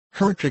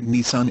Hertrich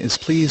Nissan is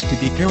pleased to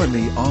be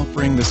currently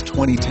offering this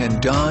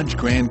 2010 Dodge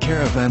Grand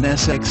Caravan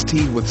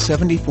SXT with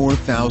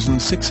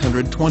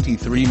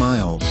 74,623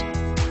 miles.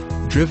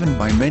 Driven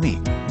by many,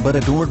 but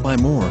adored by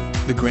more,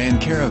 the Grand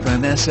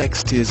Caravan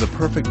SXT is a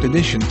perfect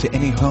addition to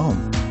any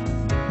home.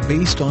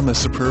 Based on the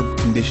superb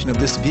condition of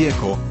this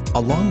vehicle,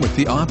 along with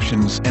the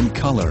options and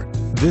color,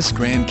 this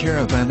Grand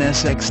Caravan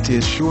SXT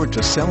is sure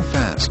to sell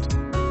fast.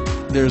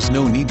 There's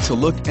no need to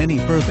look any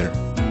further.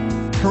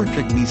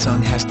 Hertrich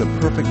Nissan has the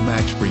perfect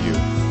match for you.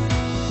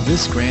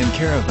 This Grand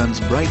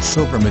Caravan's bright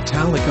silver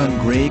metallic on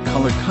grey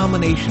color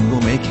combination will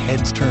make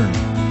heads turn.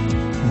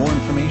 More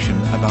information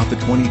about the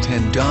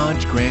 2010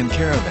 Dodge Grand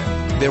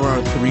Caravan. There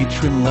are 3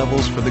 trim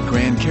levels for the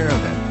Grand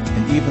Caravan,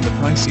 and even the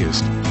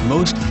priciest,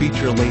 most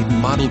feature-laden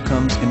model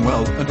comes in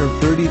well under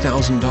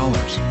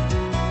 $30,000.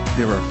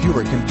 There are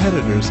fewer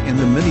competitors in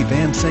the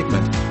minivan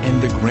segment,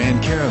 and the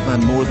Grand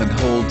Caravan more than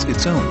holds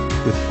its own,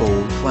 with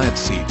fold-flat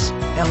seats,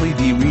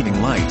 LED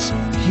reading lights,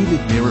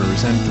 heated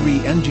mirrors and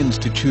 3 engines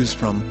to choose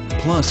from,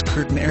 plus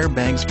curtain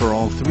airbags for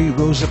all 3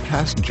 rows of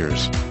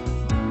passengers.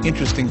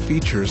 Interesting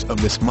features of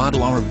this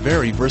model are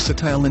very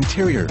versatile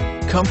interior,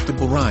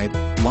 comfortable ride,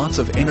 lots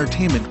of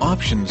entertainment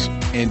options,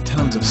 and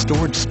tons of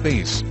storage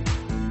space.